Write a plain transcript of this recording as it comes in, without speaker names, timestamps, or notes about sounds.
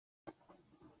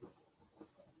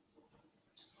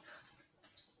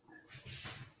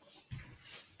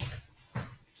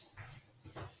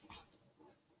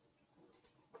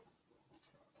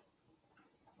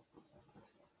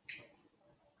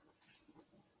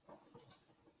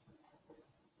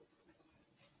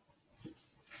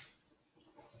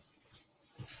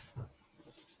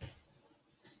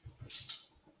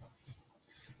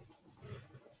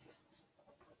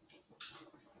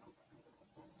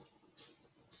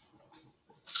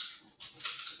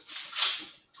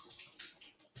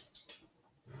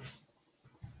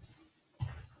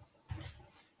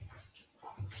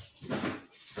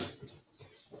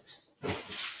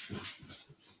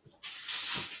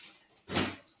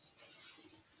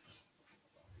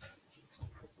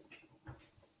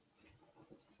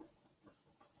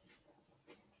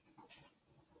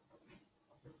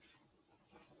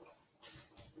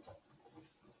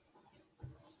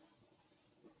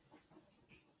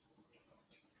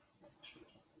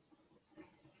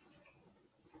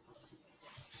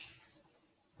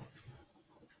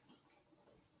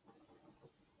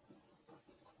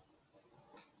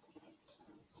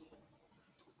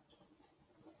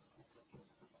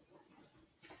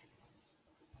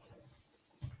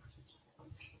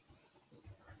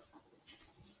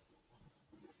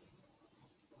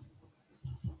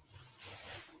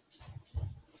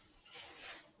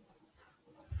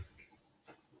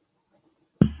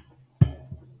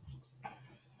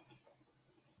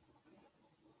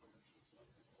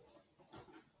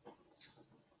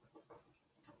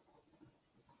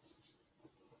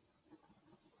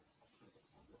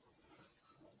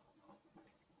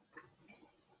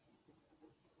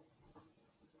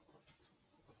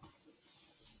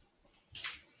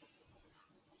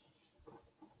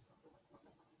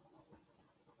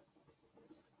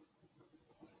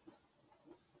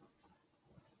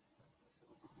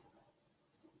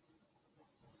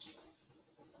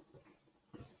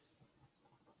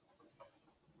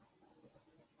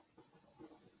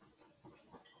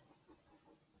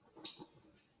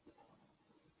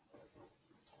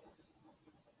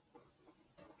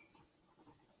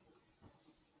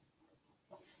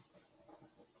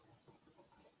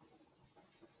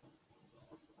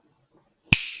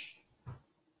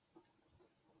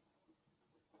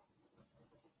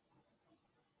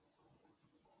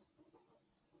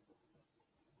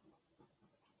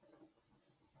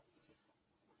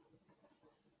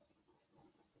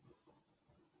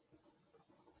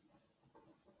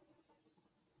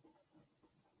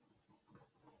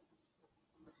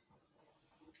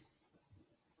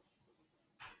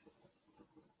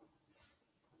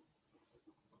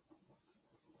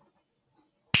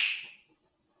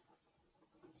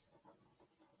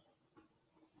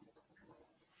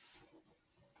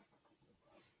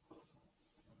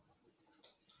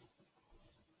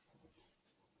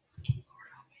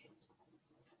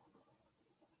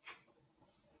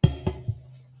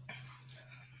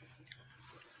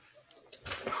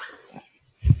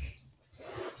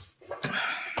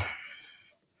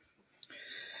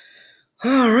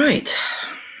All right.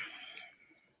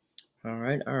 All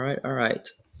right.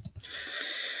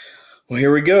 Well,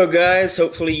 here we go, guys.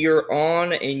 Hopefully you're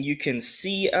on and you can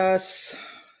see us.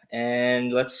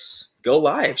 And let's go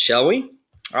live, shall we?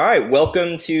 All right.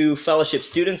 Welcome to Fellowship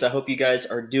students. I hope you guys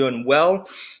are doing well.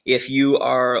 If you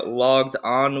are logged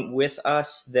on with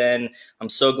us, then I'm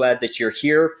so glad that you're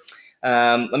here.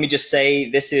 Let me just say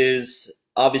this is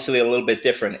obviously a little bit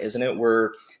different, isn't it?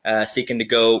 We're seeking to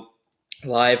go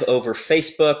live over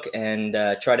Facebook and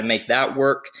try to make that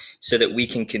work so that we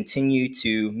can continue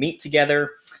to meet together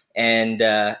and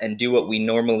do what we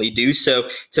normally do. So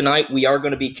tonight we are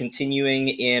going to be continuing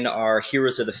in our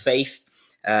Heroes of the Faith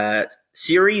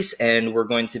series, and we're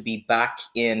going to be back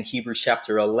in Hebrews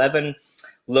chapter 11,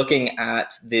 looking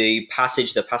at the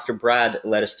passage that Pastor Brad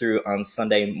led us through on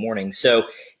Sunday morning. So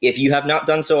if you have not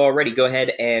done so already, go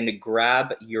ahead and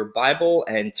grab your Bible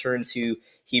and turn to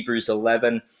Hebrews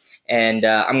 11. And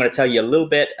I'm going to tell you a little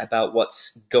bit about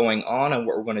what's going on and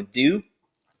what we're going to do.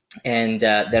 And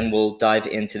then we'll dive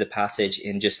into the passage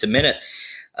in just a minute.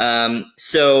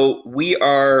 So we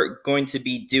are going to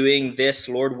be doing this,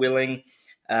 Lord willing,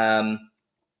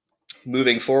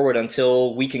 moving forward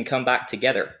until we can come back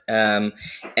together. And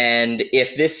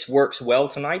if this works well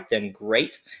tonight, then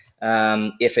great.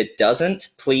 If it doesn't,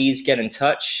 please get in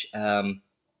touch.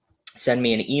 Send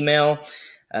me an email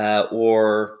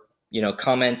or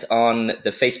comment on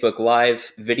the Facebook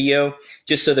Live video,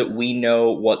 just so that we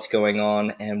know what's going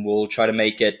on, and we'll try to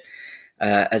make it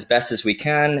as best as we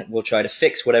can. We'll try to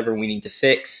fix whatever we need to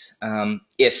fix.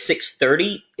 If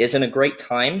 6:30 isn't a great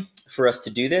time for us to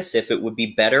do this, if it would be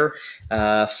better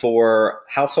for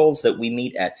households that we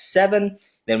meet at 7,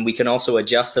 then we can also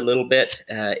adjust a little bit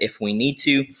if we need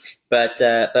to. But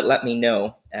let me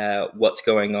know what's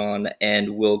going on,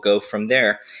 and we'll go from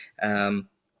there.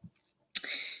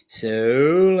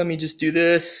 So let me just do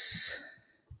this.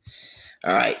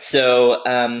 All right. So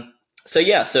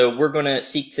we're going to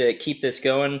seek to keep this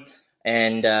going,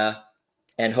 and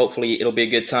hopefully it'll be a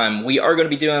good time. We are going to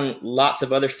be doing lots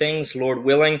of other things, Lord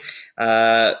willing,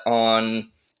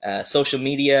 on social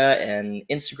media and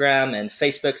Instagram and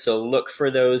Facebook. So look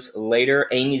for those later.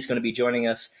 Amy's going to be joining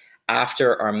us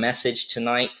after our message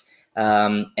tonight.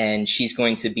 And she's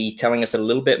going to be telling us a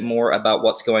little bit more about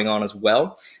what's going on as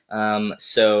well.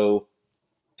 So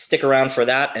stick around for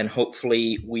that, and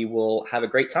hopefully we will have a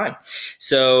great time.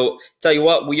 So tell you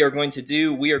what we are going to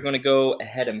do. We are going to go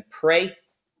ahead and pray,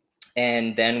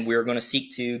 and then we're going to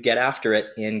seek to get after it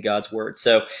in God's word.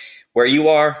 So where you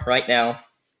are right now,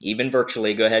 even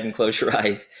virtually, go ahead and close your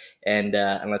eyes, and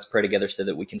let's pray together so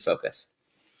that we can focus.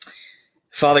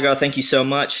 Father God, thank you so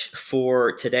much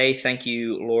for today. Thank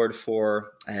you, Lord,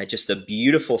 for just the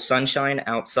beautiful sunshine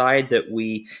outside that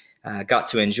we got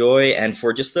to enjoy, and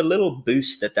for just the little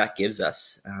boost that gives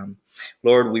us.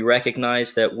 Lord, we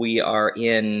recognize that we are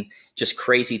in just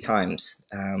crazy times.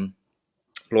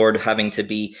 Lord, having to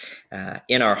be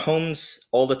in our homes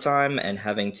all the time, and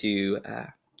having to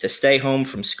stay home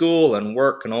from school and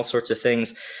work and all sorts of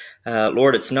things.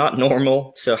 Lord, it's not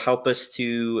normal, so help us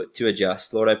to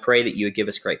adjust. Lord, I pray that you would give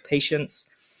us great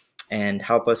patience and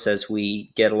help us as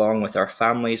we get along with our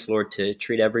families, Lord, to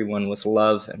treat everyone with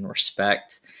love and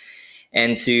respect,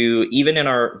 and to, even in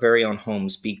our very own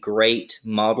homes, be great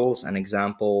models and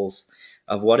examples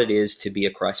of what it is to be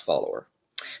a Christ follower.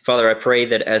 Father, I pray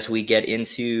that as we get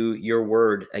into your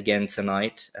word again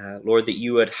tonight, Lord, that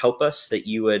you would help us, that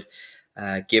you would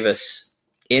give us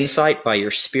insight by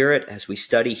your Spirit as we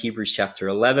study Hebrews chapter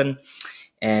 11.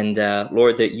 And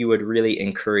Lord, that you would really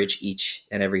encourage each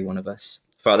and every one of us.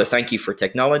 Father, thank you for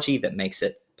technology that makes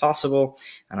it possible.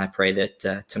 And I pray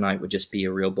that tonight would just be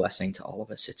a real blessing to all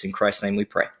of us. It's in Christ's name we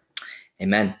pray.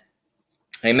 Amen.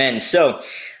 Amen. So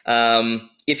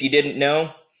if you didn't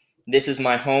know, this is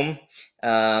my home.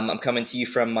 I'm coming to you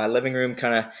from my living room.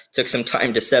 Kind of took some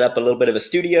time to set up a little bit of a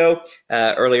studio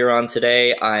earlier on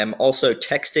today. I am also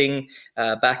texting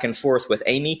back and forth with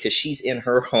Amy because she's in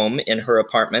her home, in her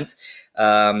apartment.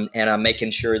 And I'm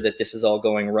making sure that this is all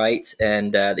going right,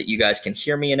 and that you guys can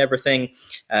hear me and everything.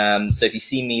 So if you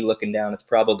see me looking down, it's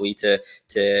probably to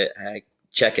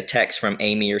check a text from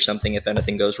Amy or something if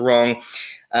anything goes wrong.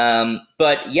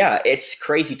 But yeah, it's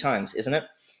crazy times, isn't it?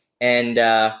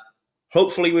 And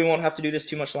hopefully we won't have to do this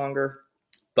too much longer,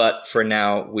 but for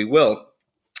now we will.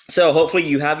 So hopefully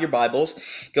you have your Bibles.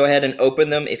 Go ahead and open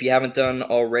them if you haven't done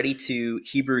already to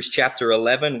Hebrews chapter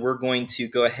 11. We're going to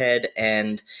go ahead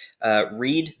and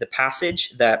read the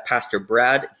passage that Pastor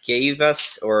Brad gave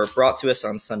us or brought to us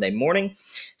on Sunday morning.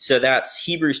 So that's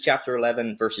Hebrews chapter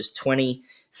 11, verses 20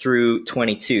 through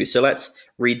 22. So let's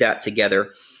read that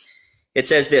together. It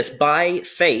says this: "By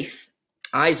faith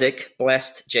Isaac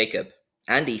blessed Jacob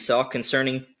and Esau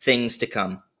concerning things to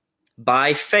come.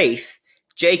 By faith,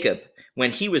 Jacob,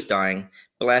 when he was dying,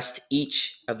 blessed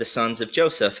each of the sons of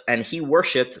Joseph, and he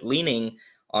worshipped leaning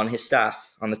on his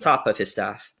staff, on the top of his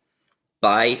staff.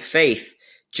 By faith,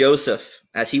 Joseph,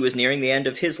 as he was nearing the end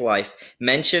of his life,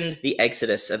 mentioned the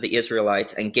exodus of the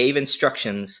Israelites and gave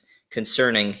instructions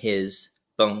concerning his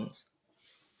bones.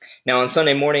 Now, on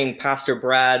Sunday morning, Pastor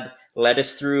Brad led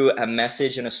us through a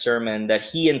message and a sermon that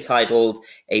he entitled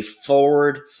A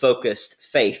Forward-Focused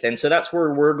Faith. And so that's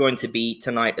where we're going to be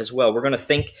tonight as well. We're going to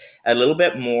think a little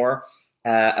bit more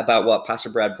about what Pastor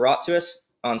Brad brought to us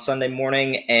on Sunday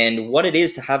morning and what it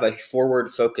is to have a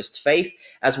forward-focused faith,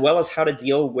 as well as how to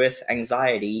deal with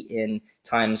anxiety in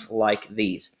times like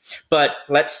these. But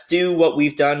let's do what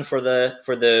we've done for the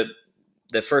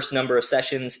first number of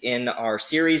sessions in our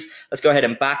series. Let's go ahead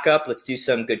and back up. Let's do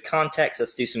some good context.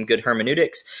 Let's do some good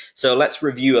hermeneutics. So let's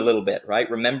review a little bit, right?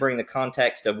 Remembering the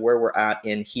context of where we're at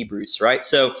in Hebrews, right?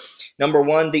 So number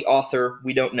one, the author,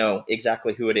 we don't know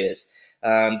exactly who it is.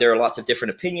 There are lots of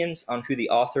different opinions on who the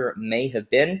author may have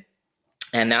been,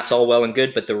 and that's all well and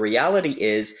good. But the reality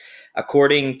is,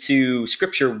 according to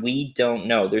Scripture, we don't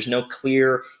know. There's no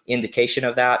clear indication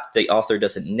of that. The author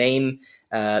doesn't name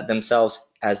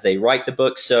themselves as they write the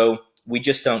book, so we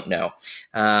just don't know.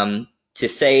 To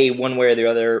say one way or the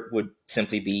other would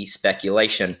simply be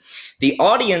speculation. The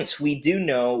audience, we do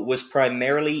know, was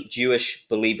primarily Jewish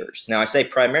believers. Now, I say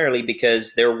primarily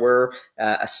because there were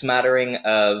a smattering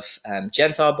of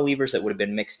Gentile believers that would have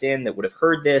been mixed in, that would have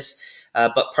heard this,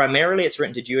 but primarily it's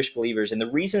written to Jewish believers. And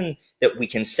the reason that we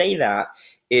can say that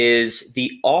is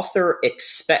the author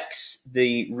expects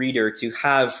the reader to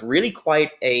have really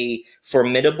quite a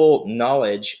formidable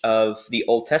knowledge of the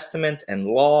Old Testament and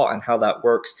law and how that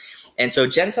works. And so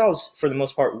Gentiles, for the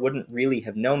most part, wouldn't really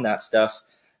have known that stuff,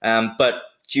 but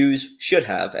Jews should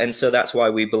have. And so that's why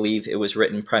we believe it was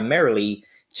written primarily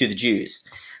to the Jews.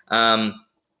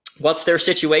 What's their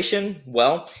situation?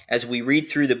 Well, as we read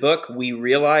through the book, we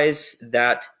realize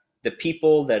that the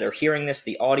people that are hearing this,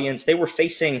 the audience, they were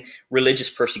facing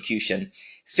religious persecution.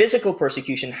 Physical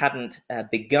persecution hadn't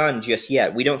begun just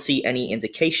yet. We don't see any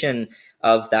indication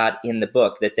of that in the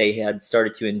book, that they had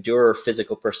started to endure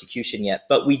physical persecution yet.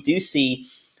 But we do see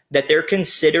that they're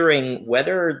considering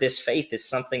whether this faith is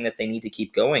something that they need to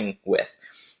keep going with.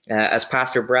 As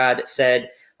Pastor Brad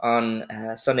said on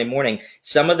Sunday morning,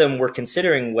 some of them were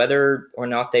considering whether or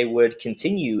not they would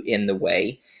continue in the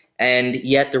way. And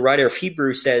yet the writer of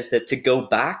Hebrews says that to go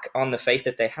back on the faith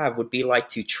that they have would be like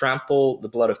to trample the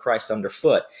blood of Christ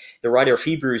underfoot. The writer of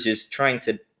Hebrews is trying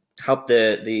to help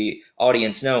the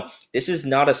audience know this is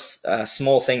not a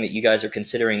small thing that you guys are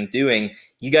considering doing.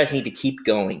 You guys need to keep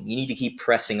going. You need to keep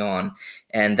pressing on.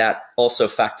 And that also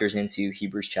factors into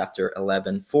Hebrews chapter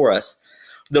 11 for us.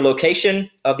 The location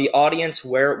of the audience,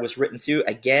 where it was written to,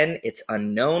 again, it's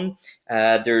unknown.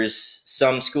 There's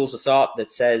some schools of thought that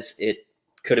says it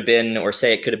could have been, or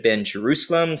say it could have been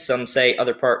Jerusalem. Some say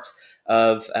other parts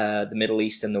of the Middle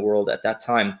East and the world at that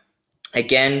time.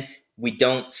 Again, we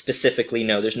don't specifically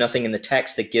know. There's nothing in the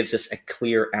text that gives us a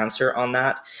clear answer on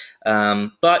that.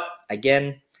 But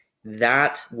again,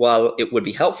 that, while it would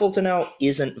be helpful to know,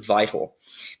 isn't vital.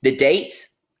 The date,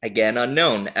 again,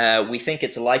 unknown. We think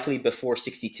it's likely before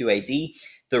 62 AD.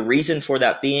 The reason for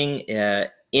that being,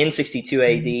 in 62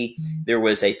 AD, there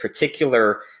was a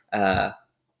particular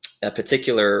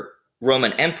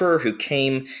Roman emperor who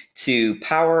came to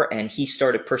power, and he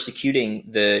started persecuting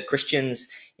the Christians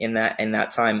in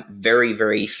that time very,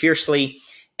 very fiercely.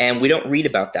 And we don't read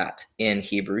about that in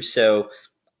Hebrews, so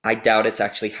I doubt it's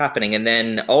actually happening. And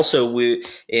then also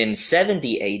in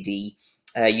 70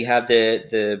 AD, you have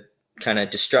the kind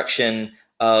of destruction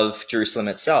of Jerusalem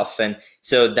itself. And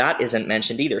so that isn't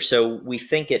mentioned either. So we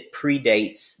think it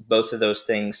predates both of those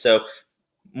things. So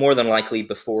more than likely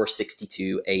before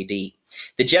 62 AD.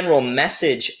 The general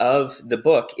message of the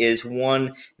book is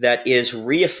one that is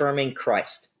reaffirming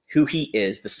Christ, who he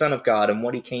is, the Son of God, and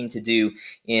what he came to do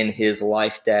in his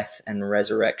life, death, and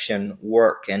resurrection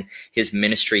work and his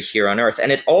ministry here on earth.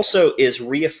 And it also is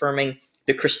reaffirming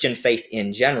the Christian faith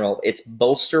in general. It's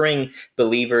bolstering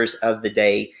believers of the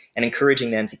day and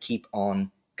encouraging them to keep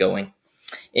on going.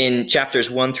 In chapters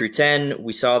 1 through 10,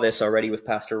 we saw this already with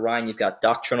Pastor Ryan. You've got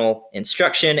doctrinal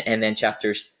instruction, and then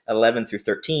chapters 11 through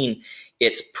 13,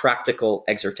 it's practical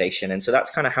exhortation. And so that's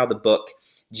kind of how the book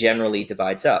generally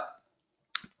divides up.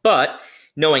 But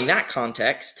Knowing that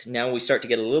context, now we start to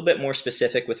get a little bit more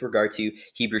specific with regard to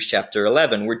Hebrews chapter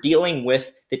 11. We're dealing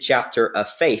with the chapter of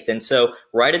faith. And so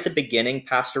right at the beginning,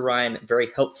 Pastor Ryan very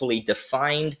helpfully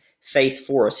defined faith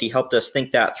for us. He helped us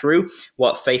think that through,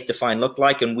 what faith defined looked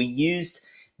like. And we used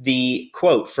the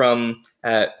quote from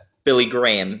Billy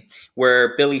Graham,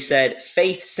 where Billy said,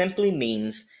 faith simply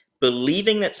means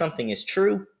believing that something is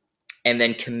true and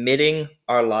then committing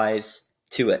our lives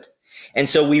to it. And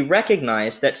so we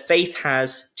recognize that faith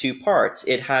has two parts.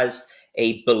 It has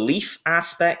a belief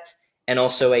aspect and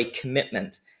also a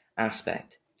commitment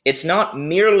aspect. It's not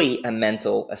merely a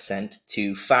mental assent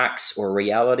to facts or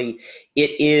reality.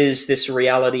 It is this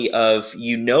reality of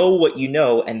you know what you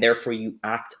know, and therefore you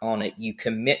act on it. You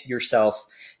commit yourself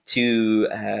to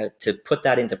put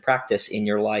that into practice in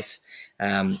your life.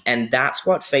 And that's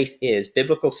what faith is.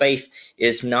 Biblical faith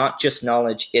is not just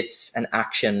knowledge. It's an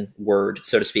action word,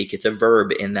 so to speak. It's a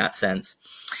verb in that sense.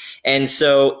 And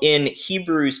so in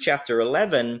Hebrews chapter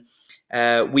 11,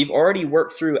 we've already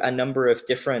worked through a number of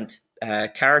different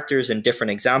characters and different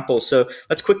examples. So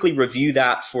let's quickly review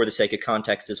that for the sake of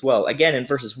context as well. Again, in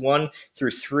verses 1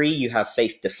 through 3, you have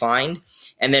faith defined.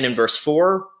 And then in verse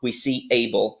 4, we see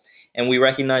Abel. And we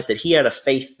recognize that he had a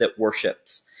faith that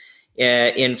worships.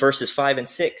 In verses 5 and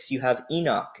 6, you have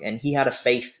Enoch, and he had a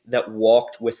faith that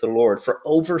walked with the Lord for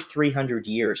over 300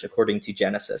 years, according to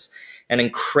Genesis. An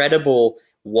incredible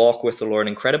walk with the Lord,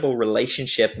 incredible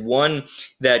relationship, one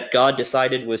that God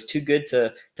decided was too good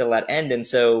to let end. And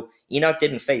so Enoch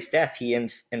didn't face death. He,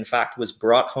 in fact, was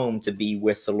brought home to be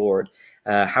with the Lord.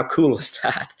 How cool is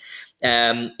that?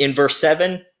 In verse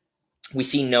 7, we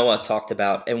see Noah talked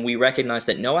about, and we recognize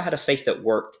that Noah had a faith that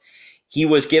worked. He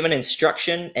was given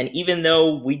instruction, and even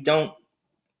though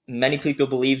many people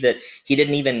believe that he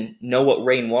didn't even know what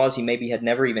rain was, he maybe had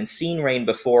never even seen rain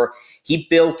before, he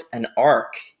built an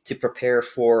ark to prepare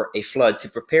for a flood, to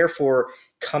prepare for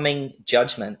coming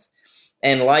judgment.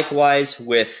 And likewise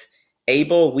with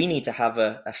Abel, we need to have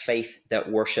a faith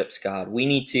that worships God. We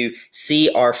need to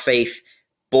see our faith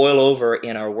boil over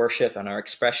in our worship and our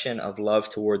expression of love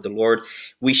toward the Lord.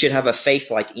 We should have a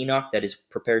faith like Enoch that is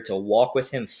prepared to walk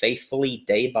with him faithfully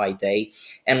day by day.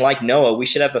 And like Noah, we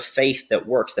should have a faith that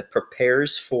works, that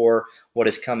prepares for what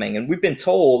is coming. And we've been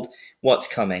told what's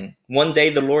coming. One day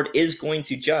the Lord is going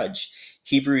to judge.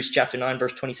 Hebrews chapter 9,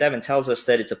 verse 27 tells us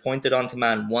that it's appointed unto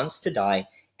man once to die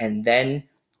and then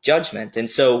judgment. And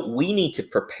so we need to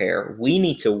prepare. We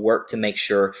need to work to make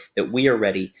sure that we are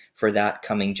ready for that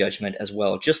coming judgment as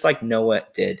well, just like Noah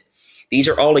did. These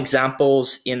are all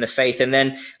examples in the faith. And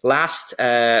then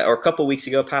a couple weeks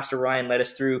ago, Pastor Ryan led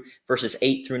us through verses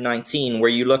 8 through 19, where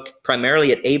you look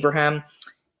primarily at Abraham.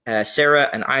 Sarah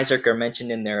and Isaac are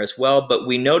mentioned in there as well. But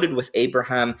we noted with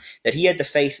Abraham that he had the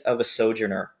faith of a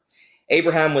sojourner.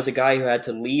 Abraham was a guy who had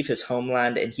to leave his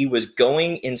homeland, and he was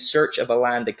going in search of a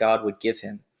land that God would give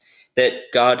him, that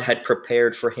God had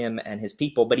prepared for him and his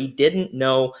people. But he didn't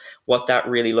know what that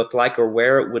really looked like or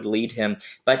where it would lead him.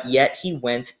 But yet he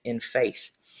went in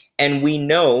faith. And we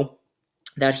know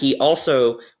that he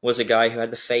also was a guy who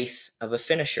had the faith of a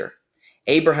finisher.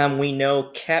 Abraham, we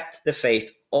know, kept the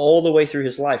faith all the way through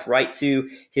his life, right to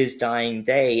his dying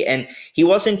day. And he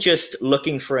wasn't just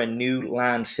looking for a new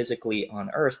land physically on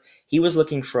earth. He was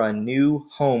looking for a new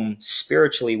home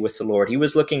spiritually with the Lord. He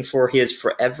was looking for his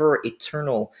forever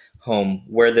eternal home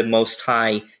where the Most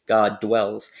High God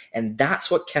dwells. And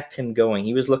that's what kept him going.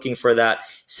 He was looking for that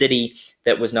city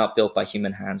that was not built by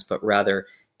human hands, but rather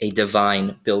a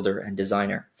divine builder and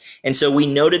designer. And so we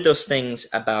noted those things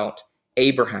about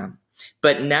Abraham.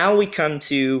 But now we come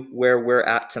to where we're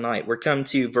at tonight. We're come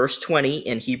to verse 20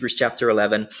 in Hebrews chapter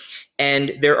 11.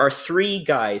 And there are three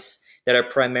guys that are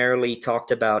primarily talked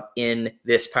about in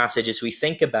this passage as we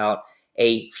think about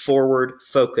a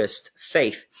forward-focused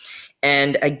faith.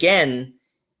 And again,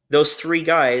 those three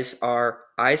guys are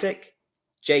Isaac,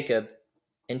 Jacob,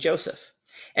 and Joseph.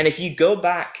 And if you go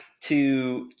back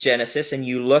to Genesis and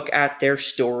you look at their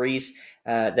stories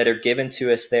that are given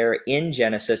to us there in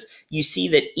Genesis, you see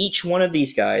that each one of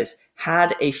these guys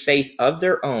had a faith of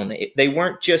their own. They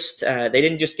weren't just, they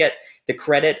didn't just get the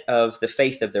credit of the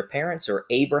faith of their parents or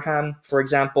Abraham, for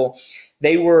example.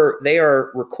 They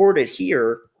are recorded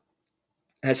here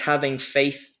as having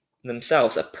faith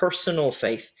themselves, a personal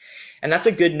faith. And that's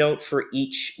a good note for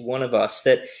each one of us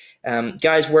that,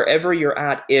 guys, wherever you're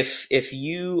at, if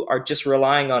you are just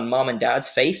relying on mom and dad's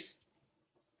faith,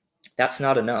 that's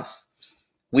not enough.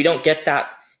 We don't get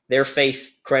their faith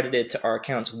credited to our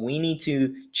accounts. We need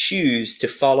to choose to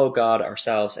follow God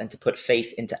ourselves and to put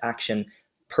faith into action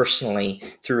personally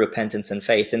through repentance and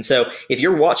faith. And so if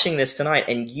you're watching this tonight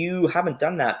and you haven't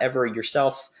done that ever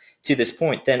yourself to this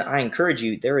point, then I encourage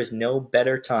you, there is no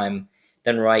better time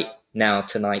than right now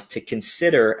tonight to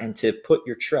consider and to put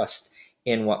your trust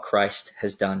in what Christ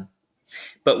has done.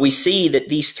 But we see that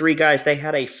these three guys, they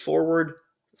had a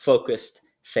forward-focused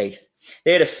faith.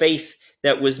 They had a faith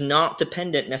that was not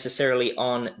dependent necessarily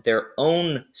on their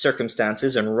own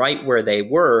circumstances and right where they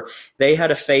were. They had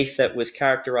a faith that was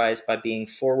characterized by being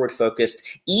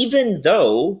forward-focused, even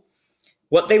though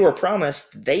what they were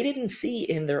promised, they didn't see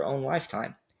in their own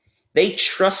lifetime. They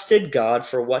trusted God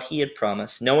for what he had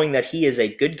promised, knowing that he is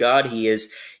a good God, he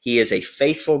is a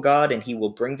faithful God, and he will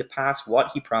bring to pass what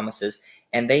he promises,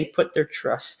 and they put their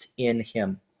trust in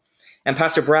him. And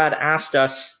Pastor Brad asked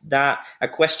us a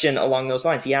question along those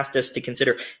lines. He asked us to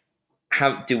consider,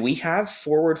 do we have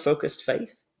forward-focused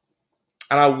faith?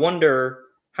 And I wonder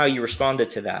how you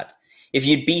responded to that. If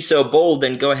you'd be so bold,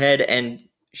 then go ahead and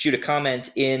shoot a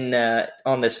comment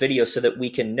on this video so that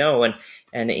we can know and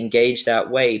engage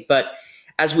that way. But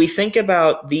as we think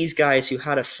about these guys who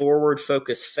had a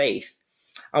forward-focused faith,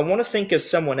 I want to think of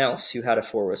someone else who had a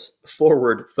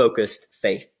forward-focused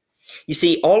faith. You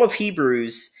see, all of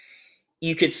Hebrews,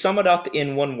 you could sum it up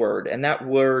in one word, and that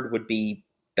word would be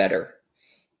better.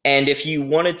 And if you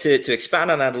wanted to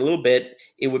expand on that a little bit,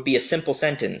 it would be a simple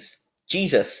sentence.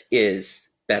 Jesus is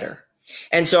better.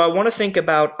 And so I want to think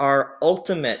about our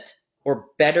ultimate or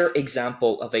better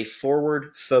example of a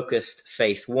forward-focused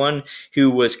faith, one who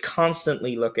was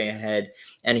constantly looking ahead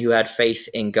and who had faith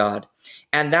in God.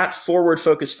 And that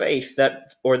forward-focused faith,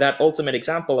 that ultimate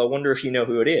example, I wonder if you know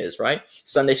who it is, right?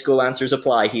 Sunday school answers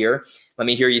apply here. Let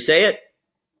me hear you say it.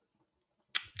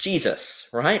 Jesus,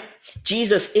 right?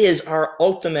 Jesus is our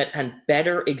ultimate and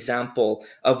better example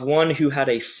of one who had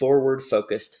a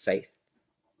forward-focused faith.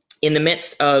 In the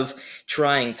midst of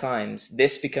trying times,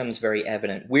 this becomes very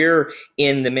evident. We're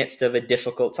in the midst of a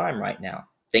difficult time right now.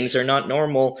 Things are not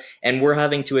normal, and we're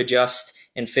having to adjust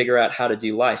and figure out how to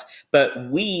do life. But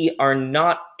we are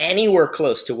not anywhere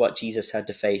close to what Jesus had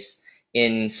to face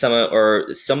in some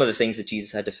of the things that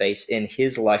Jesus had to face in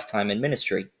his lifetime in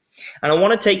ministry. And I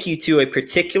want to take you to a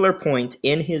particular point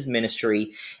in his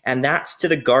ministry, and that's to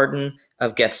the Garden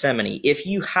of Gethsemane. If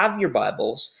you have your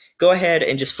Bibles, go ahead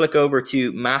and just flick over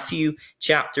to Matthew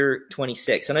chapter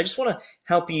 26. And I just want to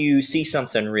help you see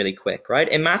something really quick, right?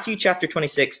 In Matthew chapter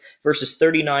 26, verses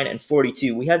 39 and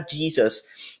 42, we have Jesus,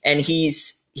 and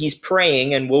he's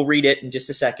praying, and we'll read it in just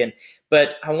a second.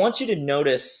 But I want you to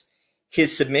notice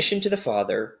his submission to the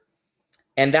Father,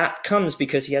 and that comes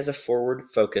because he has a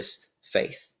forward-focused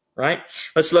faith. Right?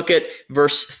 Let's look at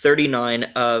verse 39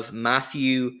 of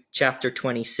Matthew chapter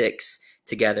 26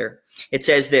 together. It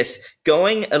says this,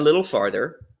 going a little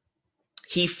farther,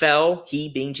 he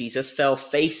being Jesus, fell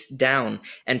face down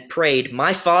and prayed,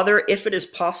 "My Father, if it is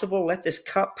possible, let this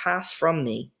cup pass from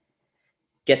me."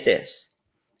 Get this,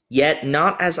 "Yet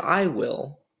not as I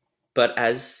will, but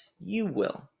as you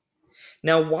will."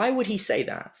 Now, why would he say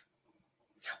that?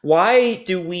 Why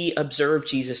do we observe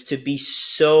Jesus to be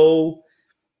so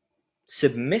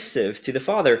submissive to the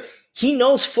Father? He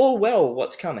knows full well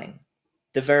what's coming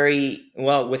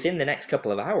within the next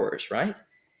couple of hours, right?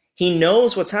 He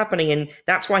knows what's happening, and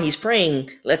that's why he's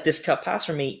praying, "Let this cup pass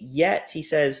from me." Yet he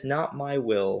says, "Not my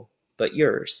will, but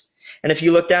yours." And if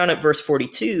you look down at verse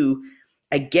 42,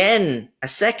 again, a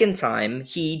second time,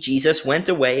 Jesus, went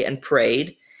away and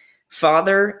prayed,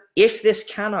 "Father, if this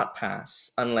cannot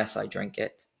pass unless I drink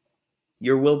it,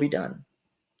 your will be done."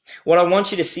 What I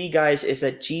want you to see, guys, is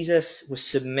that Jesus was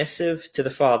submissive to the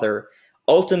Father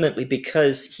ultimately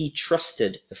because he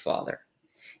trusted the Father.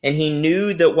 And he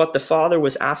knew that what the Father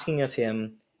was asking of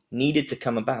him needed to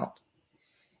come about.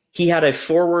 He had a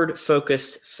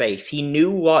forward-focused faith. He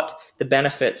knew what the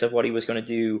benefits of what he was going to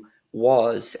do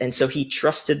was, and so he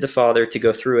trusted the Father to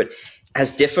go through it,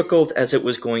 as difficult as it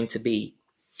was going to be.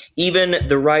 Even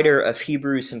the writer of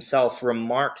Hebrews himself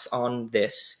remarks on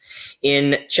this.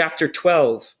 In chapter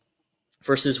 12,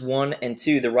 verses 1 and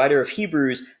 2, the writer of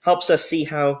Hebrews helps us see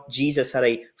how Jesus had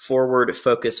a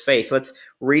forward-focused faith. Let's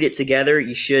read it together.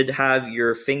 You should have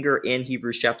your finger in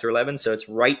Hebrews chapter 11, so it's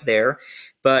right there.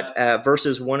 But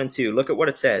verses 1 and 2, look at what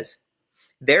it says.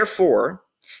 "Therefore,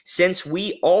 since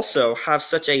we also have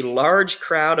such a large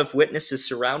crowd of witnesses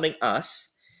surrounding us,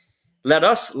 let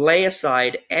us lay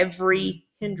aside every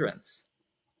hindrance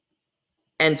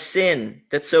and sin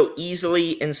that so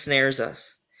easily ensnares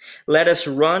us. Let us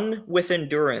run with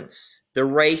endurance the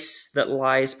race that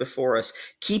lies before us,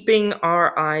 keeping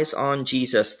our eyes on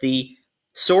Jesus, the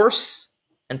source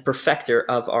and perfecter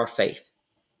of our faith."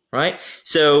 Right?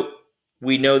 So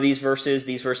We know these verses.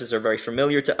 These verses are very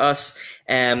familiar to us.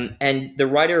 And the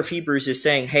writer of Hebrews is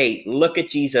saying, hey, look at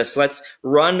Jesus. Let's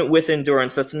run with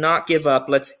endurance. Let's not give up.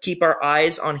 Let's keep our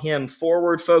eyes on him,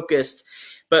 forward focused.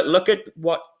 But look at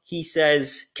what he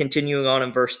says, continuing on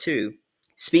in verse 2.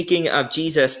 Speaking of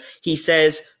Jesus, he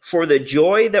says, for the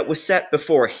joy that was set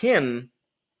before him,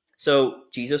 so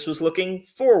Jesus was looking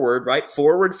forward, right?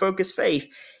 Forward focused faith.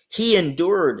 He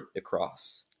endured the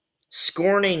cross,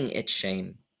 scorning its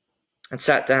shame, and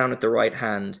sat down at the right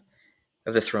hand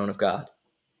of the throne of God.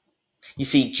 You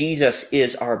see, Jesus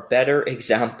is our better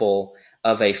example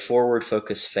of a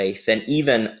forward-focused faith than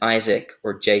even Isaac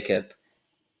or Jacob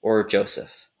or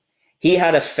Joseph. He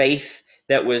had a faith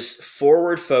that was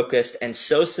forward-focused and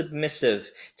so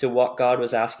submissive to what God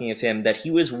was asking of him that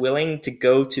he was willing to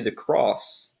go to the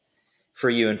cross for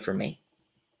you and for me.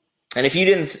 And if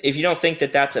you don't think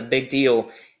that that's a big deal,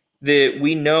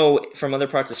 we know from other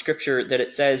parts of Scripture that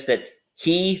it says that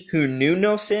he who knew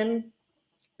no sin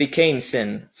became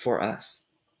sin for us.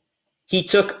 He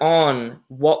took on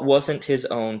what wasn't his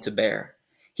own to bear.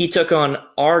 He took on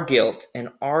our guilt and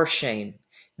our shame,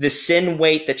 the sin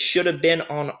weight that should have been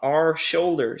on our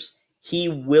shoulders. He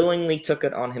willingly took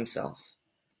it on himself,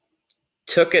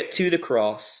 took it to the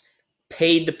cross,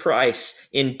 paid the price,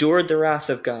 endured the wrath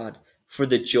of God for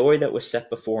the joy that was set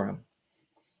before him.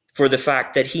 For the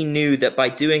fact that he knew that by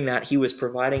doing that, he was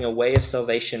providing a way of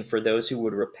salvation for those who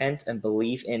would repent and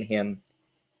believe in him.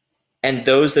 And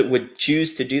those that would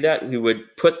choose to do that, who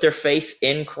would put their faith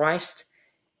in Christ,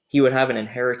 he would have an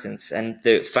inheritance, and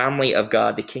the family of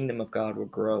God, the kingdom of God,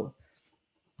 would grow.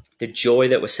 The joy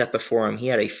that was set before him, he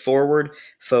had a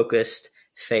forward-focused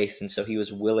faith, and so he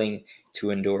was willing to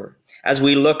endure. As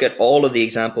we look at all of the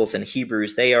examples in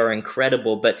Hebrews, they are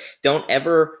incredible, but don't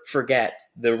ever forget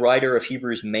the writer of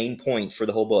Hebrews' main point for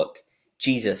the whole book.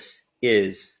 Jesus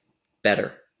is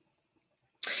better.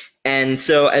 And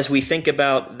so as we think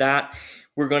about that,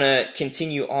 we're going to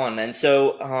continue on. And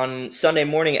so on Sunday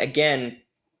morning, again,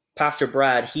 Pastor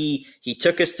Brad, he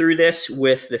took us through this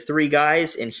with the three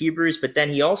guys in Hebrews, but then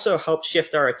he also helped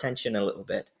shift our attention a little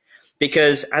bit.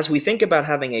 Because as we think about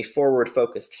having a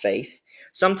forward-focused faith,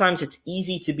 sometimes it's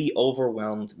easy to be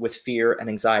overwhelmed with fear and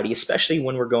anxiety, especially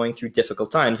when we're going through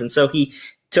difficult times. And so he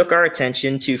took our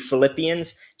attention to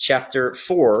Philippians chapter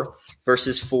 4,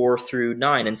 verses 4 through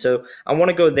 9. And so I want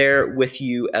to go there with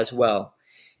you as well.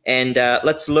 And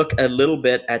let's look a little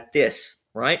bit at this,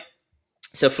 right?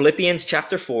 So Philippians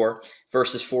chapter 4,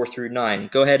 verses 4 through 9.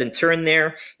 Go ahead and turn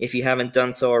there if you haven't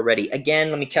done so already. Again,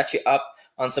 let me catch you up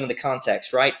on some of the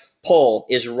context, right? Paul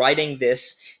is writing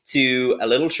this to a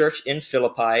little church in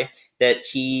Philippi that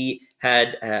he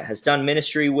has done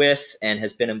ministry with and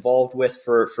has been involved with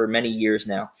for many years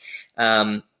now.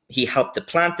 He helped to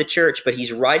plant the church, but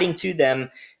he's writing to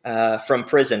them from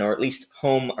prison, or at least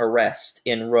home arrest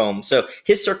in Rome. So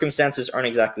his circumstances aren't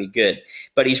exactly good,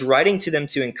 but he's writing to them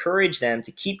to encourage them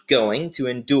to keep going, to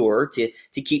endure, to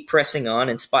keep pressing on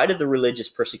in spite of the religious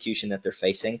persecution that they're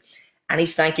facing. And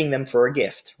he's thanking them for a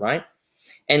gift, right?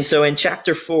 And so in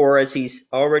chapter 4, as he's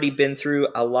already been through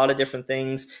a lot of different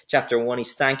things, chapter 1,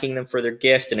 he's thanking them for their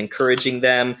gift and encouraging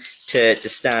them to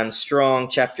stand strong.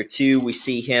 Chapter 2, we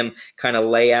see him kind of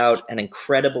lay out an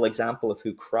incredible example of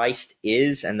who Christ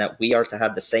is, and that we are to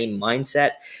have the same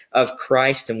mindset of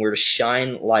Christ, and we're to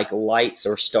shine like lights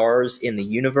or stars in the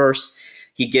universe.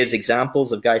 He gives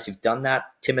examples of guys who've done that,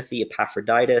 Timothy,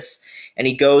 Epaphroditus. And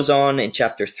he goes on in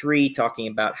chapter 3 talking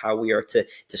about how we are to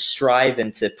strive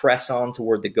and to press on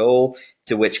toward the goal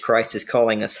to which Christ is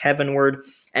calling us heavenward.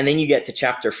 And then you get to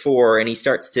chapter 4, and he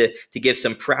starts to give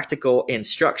some practical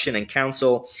instruction and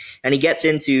counsel. And he gets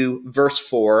into verse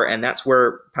 4, and that's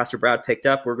where Pastor Brad picked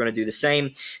up. We're going to do the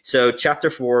same. So chapter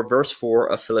 4, verse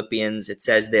 4 of Philippians, it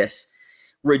says this: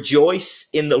 "Rejoice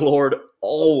in the Lord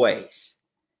always."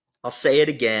 I'll say it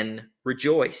again,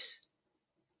 rejoice.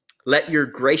 "Let your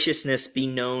graciousness be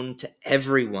known to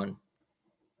everyone.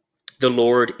 The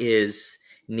Lord is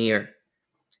near."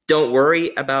 Don't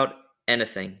worry about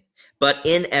anything, but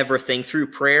in everything,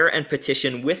 through prayer and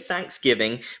petition with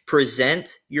thanksgiving,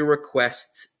 present your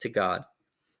requests to God.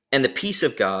 And the peace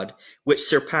of God, which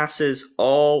surpasses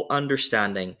all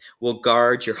understanding, will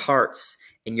guard your hearts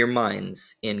and your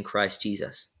minds in Christ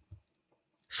Jesus.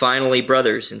 Finally,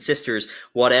 brothers and sisters,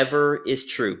 whatever is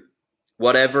true,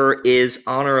 whatever is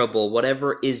honorable,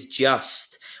 whatever is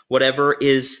just, whatever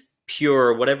is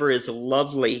pure, whatever is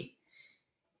lovely,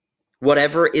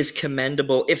 whatever is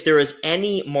commendable, if there is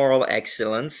any moral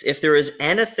excellence, if there is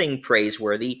anything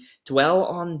praiseworthy, dwell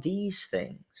on these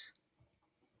things.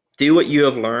 Do what you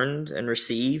have learned and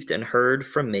received and heard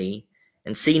from me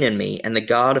and seen in me, and the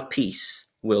God of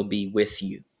peace will be with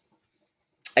you.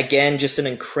 Again, just an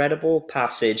incredible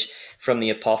passage from the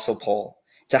Apostle Paul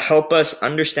to help us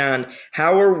understand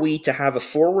how are we to have a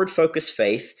forward-focused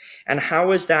faith, and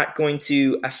how is that going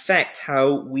to affect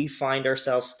how we find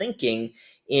ourselves thinking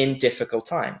in difficult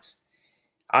times.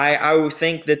 I would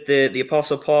think that the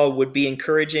Apostle Paul would be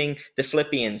encouraging the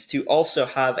Philippians to also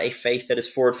have a faith that is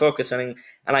forward focused. And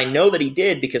I know that he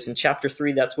did, because in chapter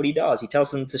 3, that's what he does. He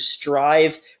tells them to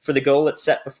strive for the goal that's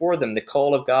set before them, the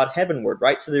call of God heavenward,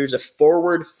 right? So there's a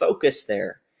forward focus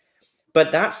there.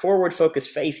 But that forward focused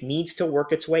faith needs to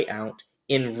work its way out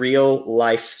in real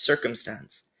life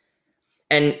circumstance.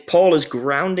 And Paul is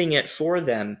grounding it for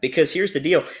them, because here's the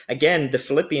deal. Again, the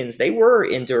Philippians, they were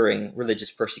enduring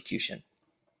religious persecution.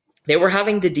 They were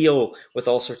having to deal with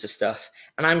all sorts of stuff,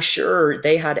 and I'm sure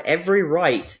they had every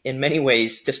right in many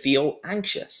ways to feel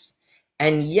anxious.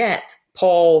 And yet,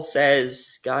 Paul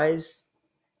says, guys,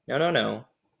 no.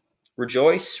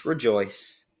 Rejoice,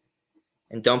 rejoice,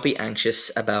 and don't be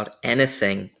anxious about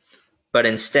anything, but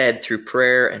instead, through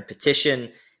prayer and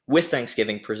petition, with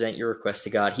thanksgiving, present your request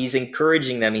to God. He's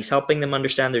encouraging them. He's helping them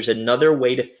understand there's another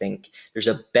way to think. There's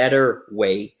a better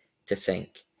way to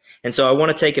think. And so I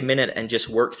want to take a minute and just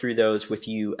work through those with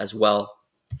you as well.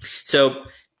 So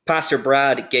Pastor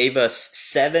Brad gave us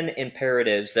 7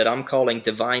 imperatives that I'm calling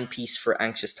divine peace for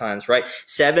anxious times, right?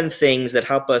 7 things that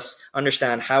help us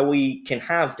understand how we can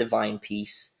have divine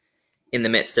peace in the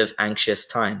midst of anxious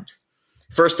times.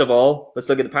 First of all, let's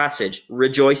look at the passage.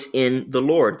 Rejoice in the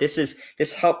Lord.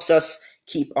 This helps us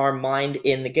keep our mind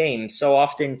in the game. So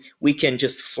often we can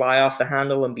just fly off the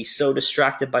handle and be so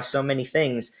distracted by so many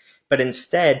things. But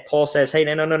instead, Paul says, hey,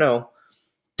 no.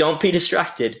 Don't be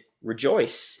distracted.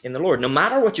 Rejoice in the Lord, no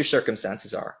matter what your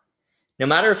circumstances are. No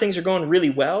matter if things are going really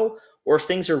well or if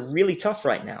things are really tough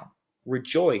right now.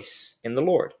 Rejoice in the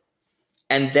Lord.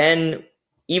 And then,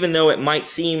 even though it might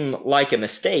seem like a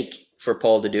mistake for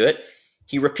Paul to do it,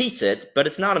 he repeats it, but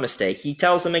it's not a mistake. He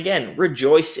tells them again,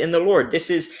 rejoice in the Lord. This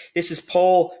is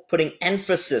Paul putting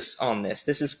emphasis on this.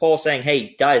 This is Paul saying,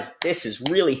 hey, guys, this is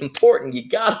really important. You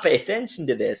got to pay attention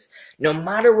to this. No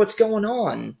matter what's going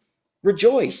on,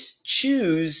 rejoice.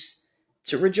 Choose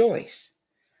to rejoice.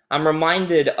 I'm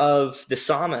reminded of the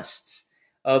psalmists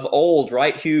of old,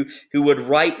 right, who would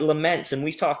write laments, and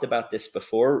we've talked about this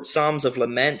before, psalms of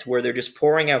lament where they're just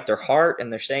pouring out their heart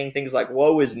and they're saying things like,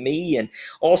 woe is me, and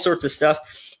all sorts of stuff.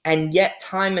 And yet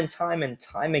time and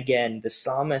time again, the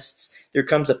psalmists, there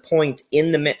comes a point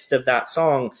in the midst of that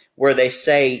song where they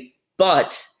say,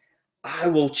 but I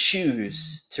will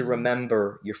choose to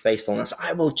remember your faithfulness.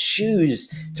 I will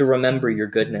choose to remember your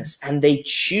goodness. And they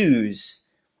choose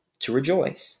to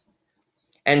rejoice.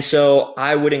 And so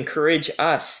I would encourage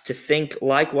us to think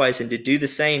likewise and to do the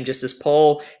same, just as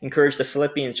Paul encouraged the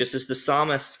Philippians, just as the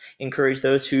psalmists encouraged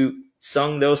those who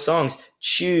sung those songs.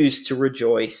 Choose to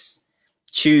rejoice.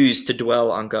 Choose to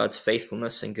dwell on God's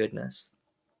faithfulness and goodness.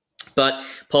 But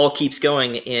Paul keeps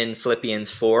going in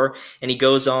Philippians 4, and he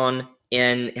goes on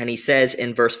and he says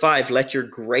in verse 5, let your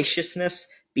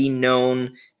graciousness be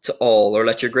known to all, or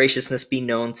let your graciousness be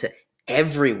known to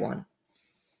everyone.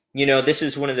 You know, this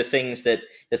is one of the things that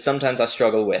sometimes I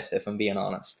struggle with, if I'm being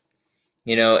honest.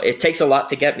 You know, it takes a lot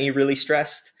to get me really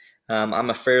stressed. I'm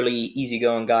a fairly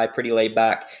easygoing guy, pretty laid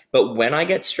back. But when I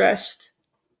get stressed,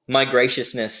 my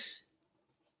graciousness,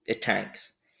 it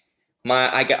tanks.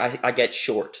 I get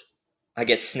short. I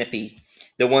get snippy.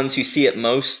 The ones who see it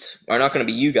most are not going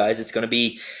to be you guys. It's going to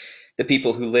be the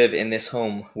people who live in this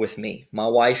home with me, my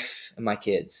wife and my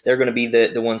kids. They're going to be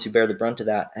the ones who bear the brunt of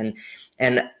that.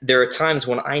 And there are times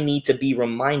when I need to be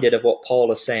reminded of what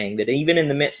Paul is saying, that even in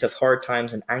the midst of hard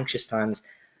times and anxious times,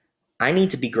 I need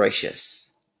to be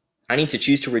gracious. I need to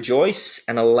choose to rejoice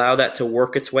and allow that to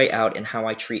work its way out in how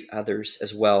I treat others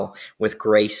as well, with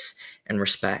grace and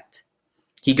respect.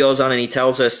 He goes on and he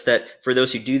tells us that for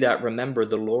those who do that, remember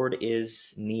the Lord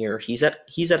is near. He's at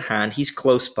hand. He's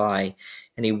close by,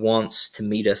 and he wants to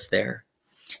meet us there.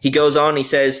 He goes on, he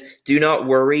says, do not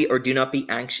worry or do not be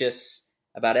anxious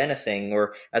about anything,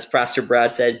 or as Pastor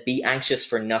Brad said, be anxious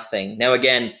for nothing. Now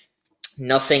again,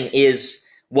 nothing is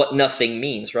what nothing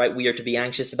means, right? We are to be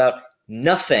anxious about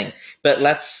nothing. But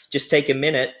let's just take a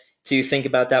minute to think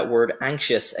about that word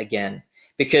anxious again.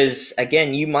 Because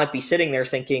again, you might be sitting there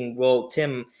thinking, well,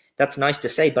 Tim, that's nice to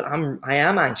say, but I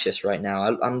am anxious right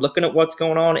now. I'm looking at what's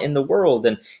going on in the world,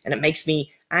 and it makes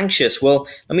me anxious. Well,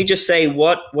 let me just say,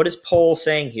 what is Paul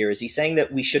saying here? Is he saying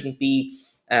that we shouldn't be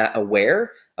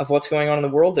aware of what's going on in the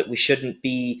world, that we shouldn't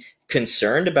be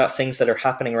concerned about things that are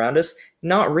happening around us?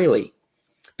 Not really.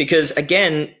 Because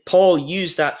again, Paul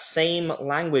used that same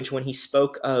language when he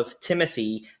spoke of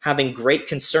Timothy having great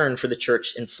concern for the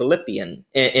church in Philippi,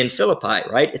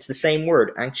 right? It's the same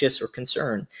word, anxious or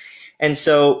concern. And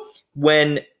so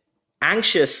when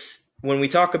we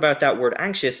talk about that word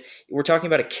anxious, we're talking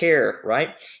about a care,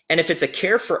 right? And if it's a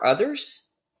care for others,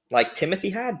 like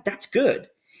Timothy had, that's good.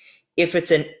 If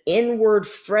it's an inward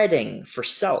fretting for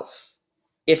self,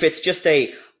 if it's just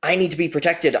I need to be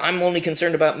protected, I'm only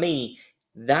concerned about me,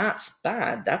 that's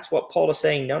bad. That's what Paul is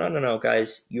saying. No,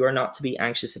 guys, you are not to be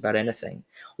anxious about anything.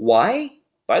 Why,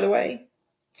 by the way?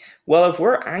 Well, if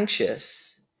we're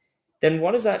anxious, then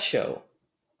what does that show?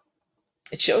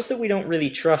 It shows that we don't really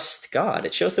trust God.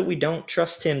 It shows that we don't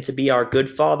trust him to be our good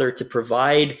father, to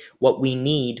provide what we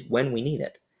need when we need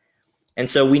it. And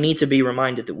so we need to be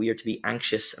reminded that we are to be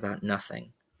anxious about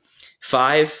nothing.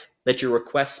 5, let your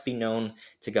requests be known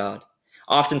to God.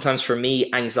 Oftentimes for me,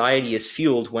 anxiety is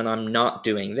fueled when I'm not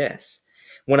doing this,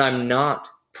 when I'm not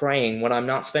praying, when I'm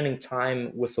not spending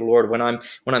time with the Lord, when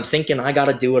I'm thinking I got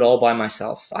to do it all by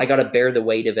myself. I got to bear the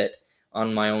weight of it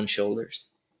on my own shoulders.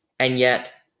 And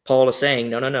yet Paul is saying,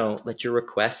 no, let your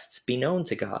requests be known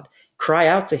to God. Cry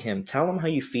out to him. Tell him how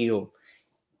you feel.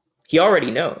 He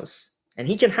already knows, and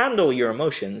he can handle your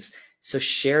emotions. So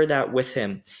share that with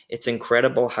him. It's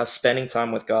incredible how spending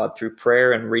time with God through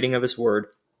prayer and reading of his word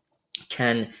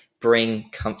can bring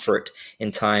comfort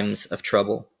in times of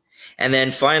trouble. And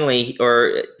then finally,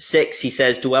 or 6, he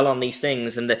says, dwell on these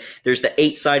things. And there's the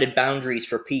 8-sided boundaries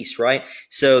for peace, right?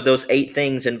 So those 8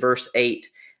 things in verse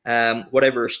 8,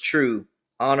 whatever is true,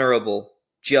 honorable,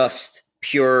 just,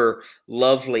 pure,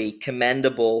 lovely,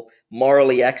 commendable,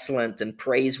 morally excellent, and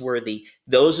praiseworthy,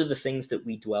 those are the things that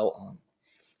we dwell on.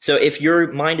 So if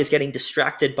your mind is getting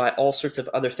distracted by all sorts of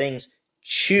other things,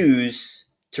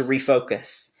 choose to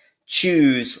refocus.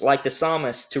 Choose, like the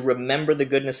psalmist, to remember the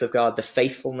goodness of God, the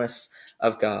faithfulness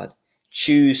of God.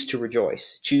 Choose to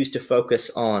rejoice. Choose to focus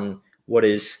on what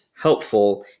is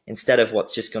helpful instead of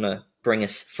what's just going to bring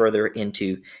us further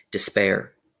into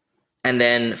despair. And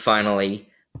then finally,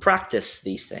 practice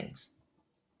these things.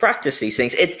 Practice these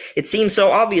things. It seems so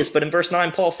obvious, but in verse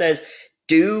 9, Paul says,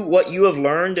 do what you have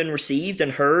learned and received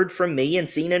and heard from me and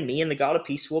seen in me, and the God of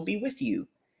peace will be with you.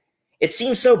 It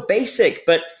seems so basic,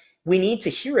 but we need to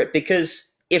hear it,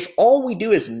 because if all we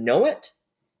do is know it,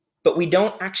 but we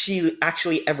don't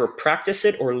actually ever practice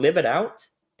it or live it out,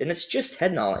 then it's just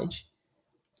head knowledge.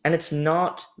 And it's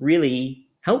not really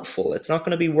helpful. It's not going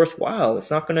to be worthwhile.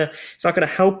 It's not going to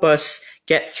help us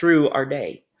get through our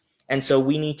day. And so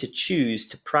we need to choose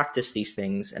to practice these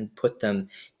things and put them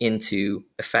into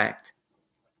effect.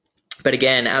 But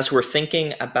again, as we're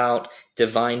thinking about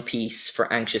divine peace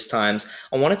for anxious times,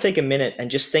 I want to take a minute and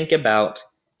just think about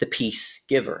the peace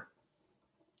giver.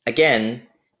 Again,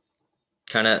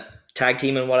 kind of tag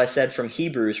teaming what I said from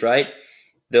Hebrews, right?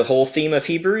 The whole theme of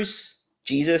Hebrews,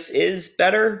 Jesus is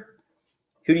better.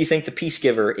 Who do you think the peace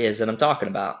giver is that I'm talking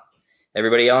about?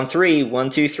 Everybody on 3, 1,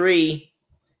 2, 3.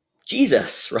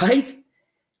 Jesus, right?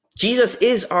 Jesus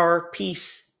is our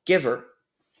peace giver.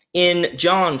 In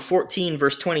John 14,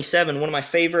 verse 27, one of my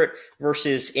favorite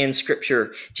verses in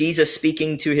Scripture, Jesus,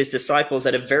 speaking to his disciples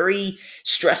at a very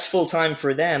stressful time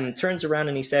for them, turns around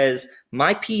and he says,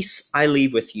 my peace I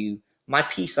leave with you, my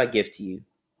peace I give to you.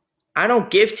 I don't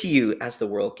give to you as the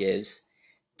world gives.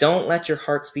 Don't let your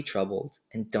hearts be troubled,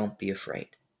 and don't be afraid.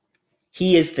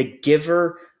 He is the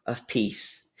giver of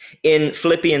peace. In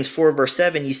Philippians 4, verse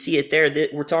 7, you see it there,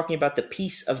 that we're talking about the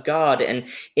peace of God. And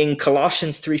in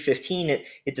Colossians 3:15,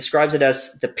 it describes it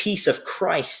as the peace of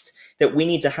Christ that we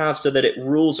need to have so that it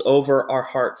rules over our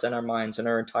hearts and our minds and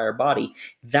our entire body.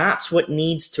 That's what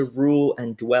needs to rule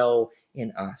and dwell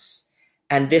in us.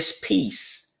 And this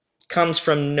peace comes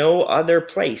from no other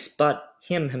place but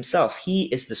him himself. He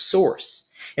is the source.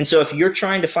 And so if you're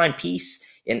trying to find peace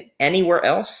in anywhere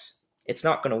else, it's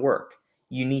not going to work.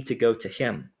 You need to go to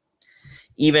him.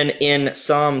 Even in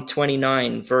Psalm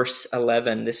 29, verse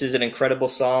 11, this is an incredible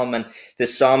psalm, and the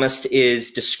psalmist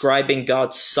is describing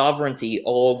God's sovereignty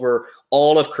over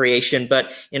all of creation.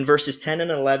 But in verses 10 and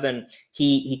 11,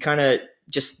 he kind of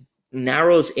just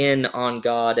narrows in on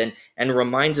God and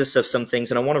reminds us of some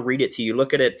things. And I want to read it to you.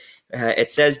 Look at it. It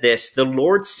says this: the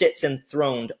Lord sits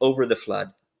enthroned over the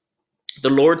flood. The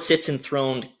Lord sits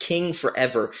enthroned, king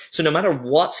forever. So no matter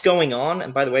what's going on,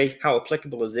 and by the way, how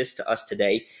applicable is this to us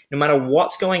today? No matter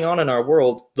what's going on in our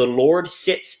world, the Lord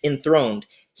sits enthroned.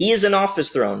 He is off his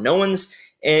throne. No one's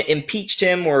impeached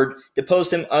him or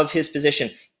deposed him of his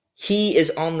position. He is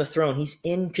on the throne. He's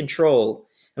in control.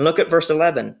 And look at verse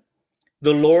 11.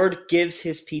 The Lord gives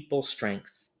his people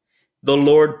strength. The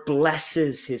Lord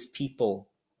blesses his people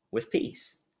with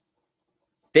peace.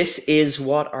 This is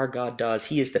what our God does.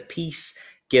 He is the peace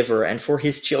giver. And for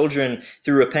his children,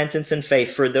 through repentance and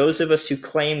faith, for those of us who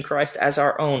claim Christ as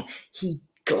our own, he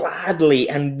gladly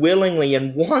and willingly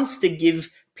and wants to give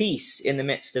peace in the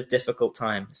midst of difficult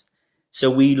times. So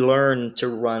we learn to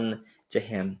run to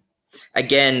him.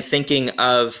 Again, thinking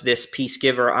of this peace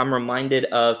giver, I'm reminded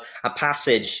of a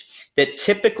passage that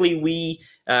typically we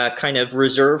kind of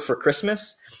reserve for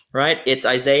Christmas, right? It's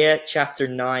Isaiah chapter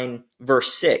 9,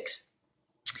 verse 6.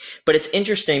 But it's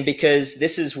interesting because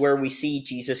this is where we see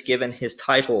Jesus given his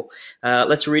title.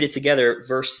 Let's read it together,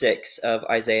 verse 6 of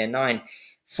Isaiah 9.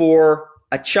 For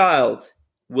a child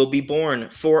will be born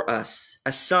for us,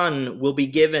 a son will be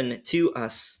given to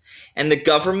us, and the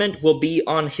government will be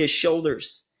on his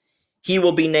shoulders. He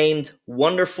will be named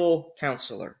Wonderful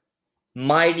Counselor,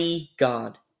 Mighty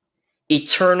God,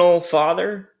 Eternal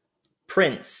Father,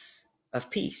 Prince of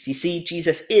Peace. You see,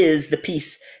 Jesus is the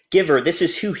peace giver. This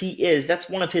is who he is. That's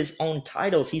one of his own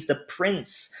titles. He's the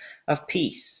Prince of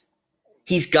Peace.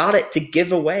 He's got it to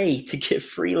give away, to give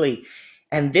freely.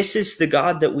 And this is the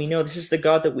God that we know. This is the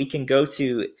God that we can go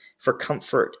to for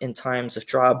comfort in times of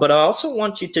trial. But I also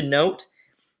want you to note,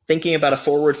 thinking about a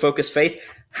forward-focused faith,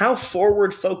 how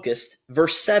forward-focused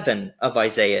verse 7 of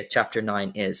Isaiah chapter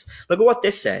 9 is. Look at what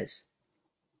this says.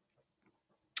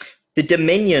 The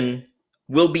dominion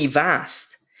will be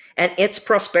vast, and its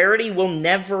prosperity will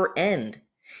never end.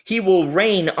 He will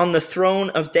reign on the throne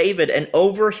of David and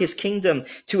over his kingdom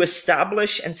to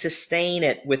establish and sustain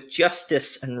it with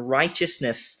justice and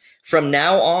righteousness from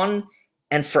now on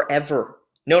and forever.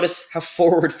 Notice how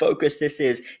forward-focused this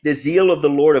is. The zeal of the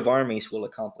Lord of armies will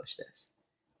accomplish this.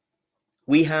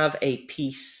 We have a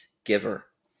peace giver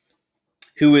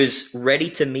who is ready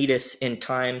to meet us in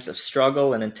times of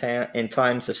struggle and in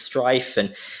times of strife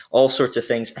and all sorts of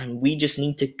things. And we just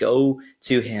need to go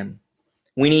to him.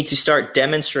 We need to start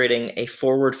demonstrating a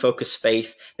forward-focused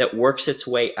faith that works its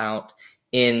way out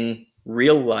in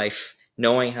real life,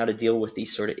 knowing how to deal with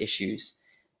these sort of issues.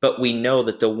 But we know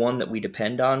that the one that we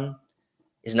depend on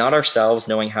is not ourselves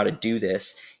knowing how to do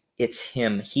this. It's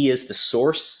him. He is the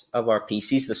source of our peace.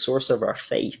 He's the source of our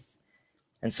faith.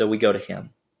 And so we go to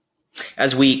him.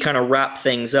 As we kind of wrap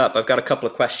things up, I've got a couple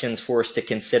of questions for us to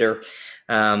consider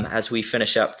as we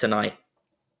finish up tonight.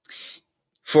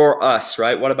 For us,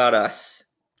 right? What about us?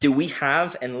 Do we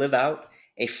have and live out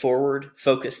a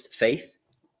forward-focused faith?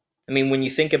 I mean, when you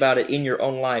think about it in your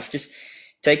own life, just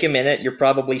take a minute. You're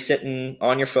probably sitting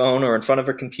on your phone or in front of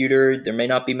a computer. There may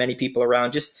not be many people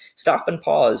around. Just stop and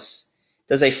pause.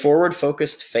 Does a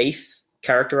forward-focused faith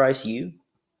characterize you?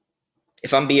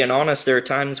 If I'm being honest, there are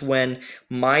times when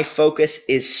my focus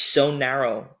is so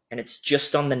narrow and it's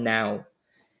just on the now.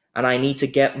 And I need to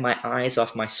get my eyes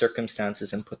off my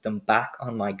circumstances and put them back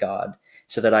on my God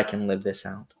so that I can live this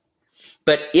out.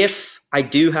 But if I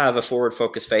do have a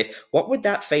forward-focused faith, what would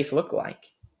that faith look like?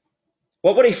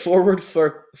 What would a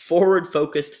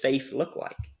forward-focused faith look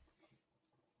like?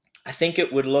 I think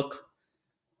it would look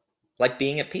like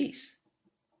being at peace.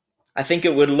 I think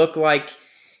it would look like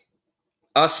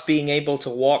us being able to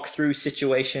walk through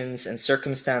situations and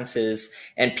circumstances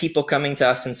and people coming to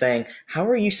us and saying, how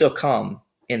are you so calm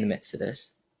in the midst of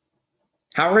this?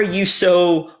 How are you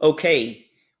so okay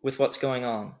with what's going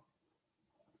on?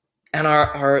 And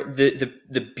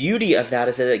the beauty of that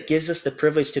is that it gives us the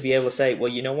privilege to be able to say,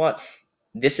 well, you know what?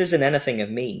 This isn't anything of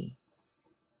me.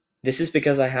 This is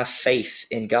because I have faith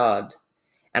in God.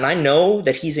 And I know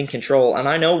that he's in control. And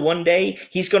I know one day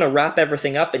he's going to wrap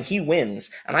everything up and he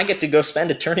wins. And I get to go spend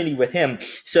eternity with him.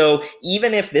 So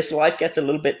even if this life gets a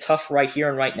little bit tough right here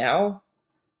and right now,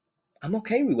 I'm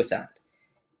okay with that.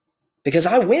 Because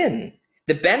I win.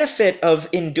 The benefit of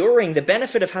enduring, the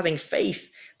benefit of having faith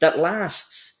that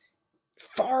lasts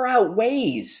far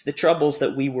outweighs the troubles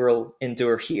that we will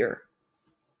endure here.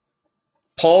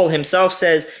 Paul himself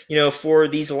says, for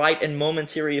these light and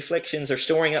momentary afflictions are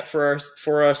storing up for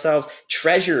ourselves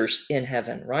treasures in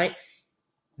heaven, right?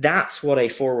 That's what a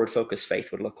forward-focused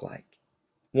faith would look like.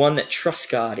 One that trusts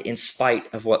God in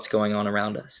spite of what's going on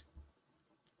around us.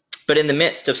 But in the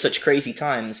midst of such crazy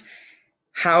times,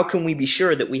 how can we be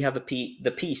sure that we have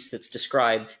the peace that's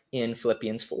described in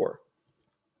Philippians 4?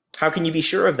 How can you be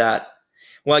sure of that?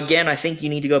 Well, again, I think you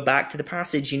need to go back to the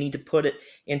passage. You need to put it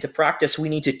into practice. We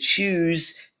need to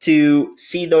choose to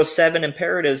see those 7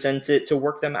 imperatives and to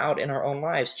work them out in our own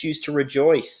lives. Choose to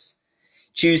rejoice.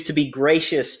 Choose to be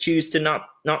gracious. Choose to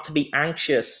not to be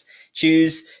anxious.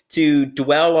 Choose to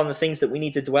dwell on the things that we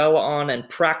need to dwell on and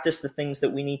practice the things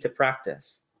that we need to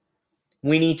practice.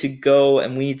 We need to go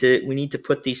and we need to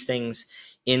put these things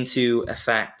into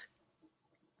effect.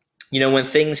 When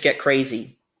things get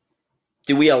crazy,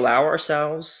 do we allow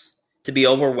ourselves to be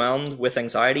overwhelmed with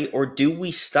anxiety, or do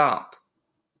we stop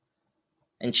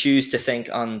and choose to think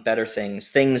on better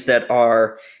things, things that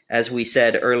are, as we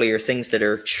said earlier, things that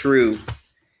are true,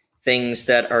 things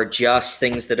that are just,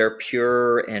 things that are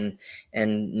pure and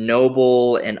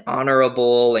noble and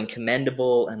honorable and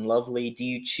commendable and lovely? Do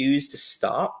you choose to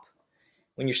stop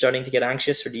when you're starting to get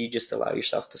anxious, or do you just allow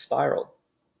yourself to spiral?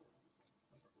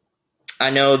 I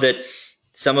know that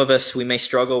some of us, we may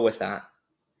struggle with that.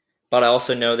 But I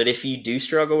also know that if you do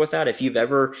struggle with that, if you've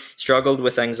ever struggled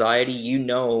with anxiety, you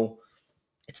know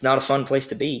it's not a fun place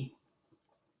to be.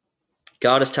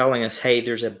 God is telling us, hey,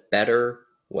 there's a better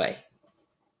way.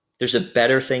 There's a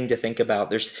better thing to think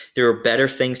about. There are better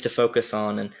things to focus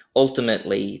on, and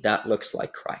ultimately that looks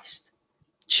like Christ.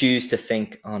 Choose to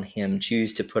think on him.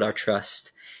 Choose to put our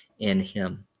trust in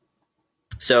him.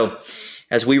 So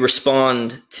as we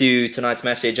respond to tonight's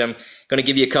message, I'm going to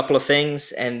give you a couple of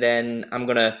things, and then I'm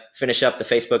going to finish up the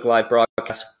Facebook Live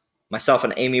broadcast. Myself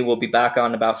and Amy will be back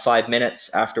on about 5 minutes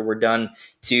after we're done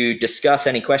to discuss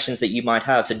any questions that you might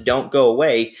have. So don't go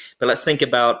away, but let's think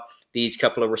about these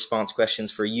couple of response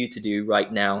questions for you to do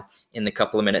right now in the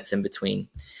couple of minutes in between.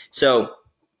 So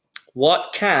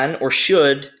what can or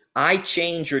should I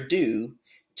change or do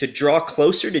to draw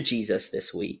closer to Jesus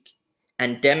this week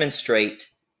and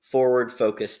demonstrate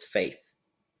forward-focused faith?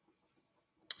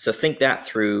 So think that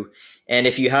through. And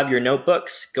if you have your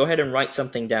notebooks, go ahead and write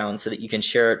something down so that you can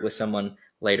share it with someone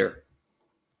later.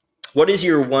 What is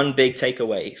your one big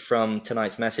takeaway from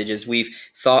tonight's message as we've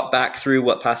thought back through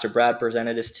what Pastor Brad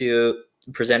presented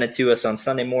to us on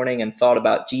Sunday morning and thought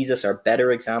about Jesus, our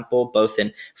better example, both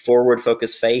in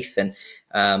forward-focused faith and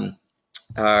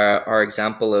our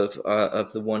example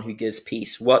of the one who gives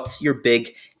peace? What's your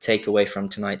big takeaway from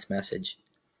tonight's message?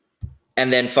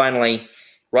 And then finally,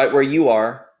 right where you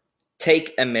are,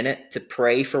 take a minute to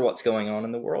pray for what's going on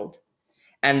in the world,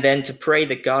 and then to pray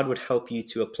that God would help you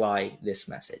to apply this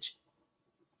message.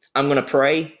 I'm going to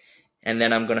pray, and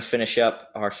then I'm going to finish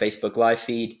up our Facebook Live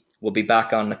feed. We'll be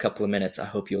back on in a couple of minutes. I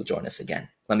hope you'll join us again.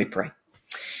 Let me pray.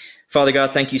 Father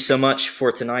God, thank you so much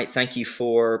for tonight. Thank you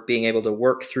for being able to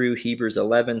work through Hebrews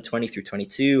 11, 20 through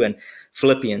 22, and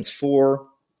Philippians 4,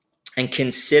 and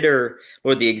consider,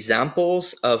 Lord, the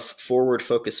examples of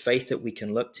forward-focused faith that we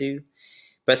can look to.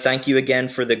 But thank you again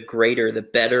for the greater, the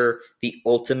better, the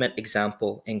ultimate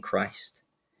example in Christ,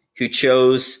 who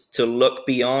chose to look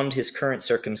beyond his current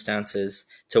circumstances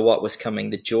to what was coming,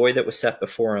 the joy that was set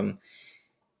before him.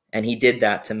 And he did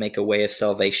that to make a way of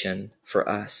salvation for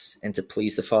us and to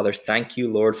please the Father. Thank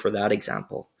you, Lord, for that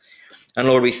example. And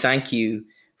Lord, we thank you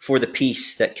for the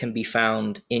peace that can be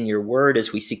found in your word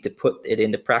as we seek to put it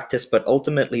into practice, but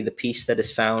ultimately the peace that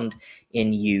is found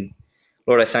in you.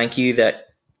 Lord, I thank you that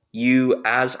you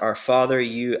as our Father,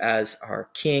 you as our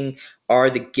King, are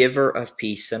the giver of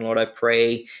peace. And Lord, I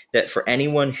pray that for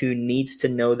anyone who needs to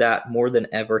know that more than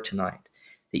ever tonight,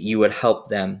 that you would help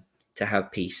them to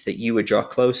have peace, that you would draw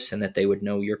close, and that they would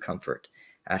know your comfort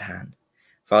at hand.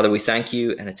 Father, we thank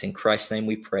you, and it's in Christ's name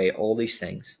we pray all these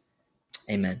things.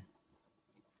 Amen.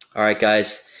 All right,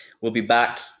 guys, we'll be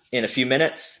back in a few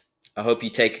minutes. I hope you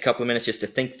take a couple of minutes just to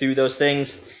think through those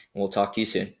things, and we'll talk to you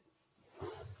soon.